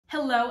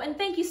Hello, and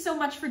thank you so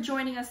much for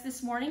joining us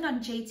this morning on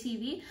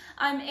JTV.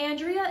 I'm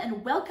Andrea,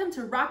 and welcome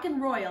to Rock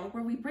and Royal,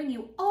 where we bring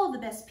you all the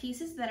best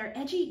pieces that are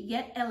edgy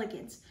yet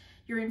elegant.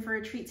 You're in for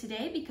a treat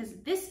today because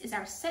this is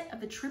our set of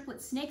the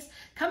triplet snakes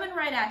coming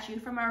right at you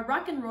from our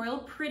Rock and Royal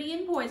Pretty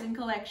and Poison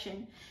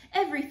collection.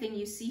 Everything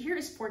you see here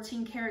is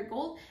 14 karat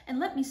gold, and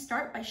let me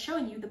start by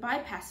showing you the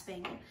bypass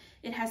bangle.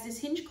 It has this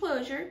hinge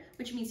closure,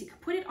 which means you can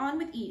put it on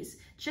with ease,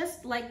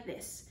 just like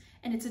this.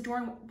 And it's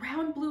adorned with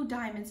round blue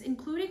diamonds,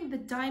 including the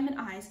diamond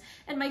eyes.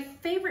 And my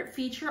favorite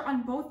feature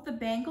on both the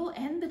bangle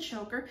and the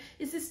choker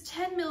is this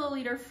 10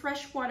 milliliter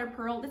freshwater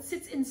pearl that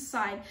sits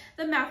inside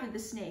the mouth of the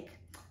snake.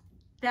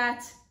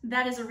 That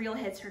is a real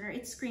head turner.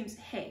 It screams,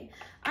 hey,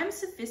 I'm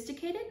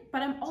sophisticated,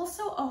 but I'm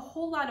also a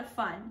whole lot of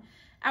fun.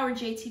 Our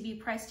JTV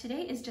price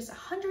today is just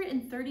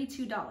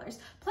 $132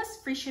 plus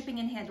free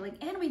shipping and handling,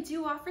 and we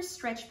do offer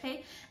stretch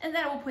pay, and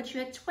that will put you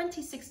at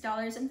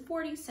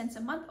 $26.40 a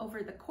month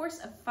over the course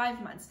of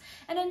 5 months.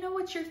 And I know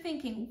what you're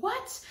thinking,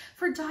 what?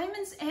 For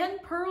diamonds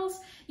and pearls?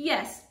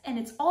 Yes, and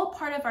it's all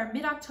part of our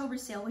mid-October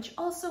sale, which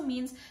also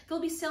means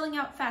they'll be selling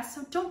out fast,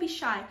 so don't be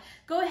shy.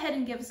 Go ahead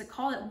and give us a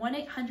call at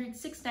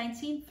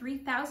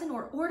 1-800-619-3000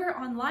 or order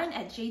online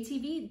at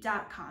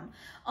jtv.com.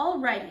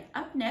 Alrighty,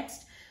 up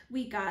next,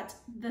 we got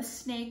the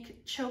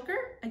snake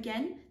choker.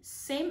 Again,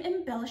 same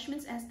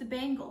embellishments as the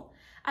bangle.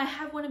 I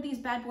have one of these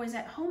bad boys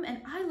at home,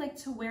 and I like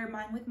to wear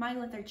mine with my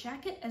leather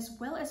jacket as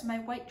well as my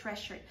white dress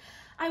shirt.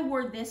 I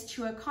wore this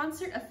to a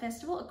concert, a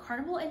festival, a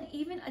carnival, and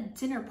even a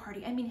dinner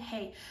party. I mean,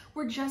 hey,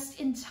 we're just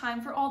in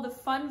time for all the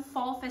fun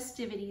fall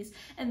festivities,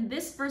 and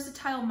this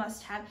versatile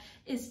must-have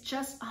is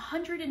just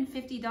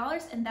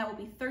 $150, and that will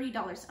be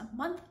 $30 a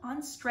month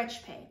on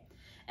stretch pay.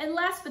 And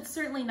last but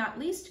certainly not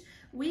least,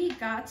 we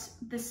got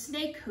the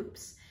snake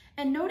hoops.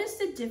 And notice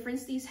the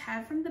difference these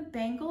have from the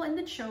bangle and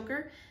the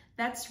choker.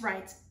 That's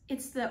right,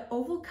 it's the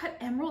oval cut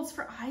emeralds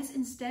for eyes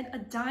instead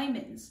of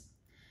diamonds.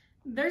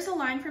 There's a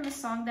line from a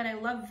song that I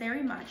love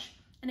very much,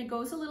 and it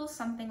goes a little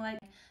something like,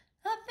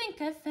 I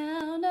think I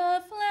found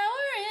a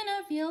flower in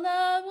a field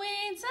of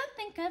weeds. I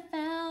think I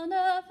found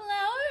a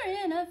flower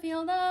in a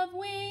field of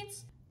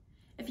weeds.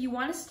 If you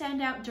want to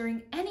stand out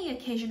during any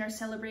occasion or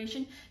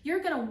celebration, you're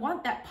going to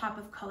want that pop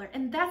of color,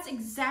 and that's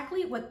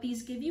exactly what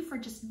these give you for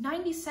just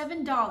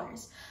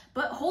 $97.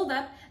 But hold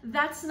up,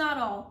 that's not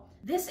all.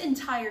 This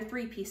entire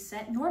three-piece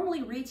set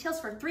normally retails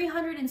for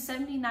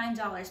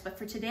 $379, but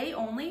for today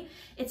only,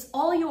 it's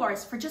all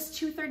yours for just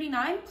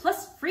 $239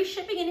 plus free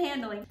shipping and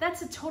handling.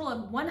 That's a total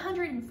of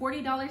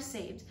 $140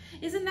 saved.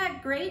 Isn't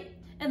that great?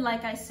 And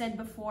like I said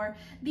before,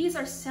 these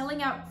are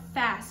selling out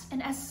fast.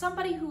 And as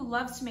somebody who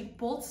loves to make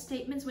bold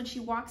statements when she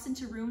walks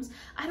into rooms,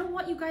 I don't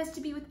want you guys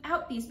to be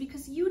without these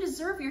because you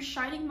deserve your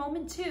shining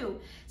moment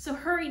too. So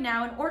hurry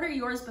now and order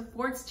yours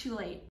before it's too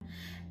late.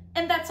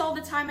 And that's all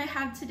the time I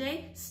have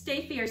today.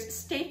 Stay fierce,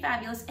 stay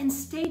fabulous, and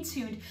stay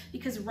tuned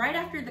because right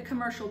after the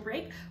commercial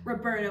break,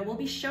 Roberta will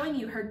be showing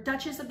you her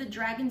Duchess of the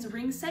Dragon's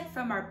ring set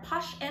from our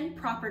Posh and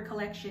Proper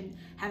collection.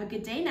 Have a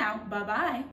good day now. Bye-bye.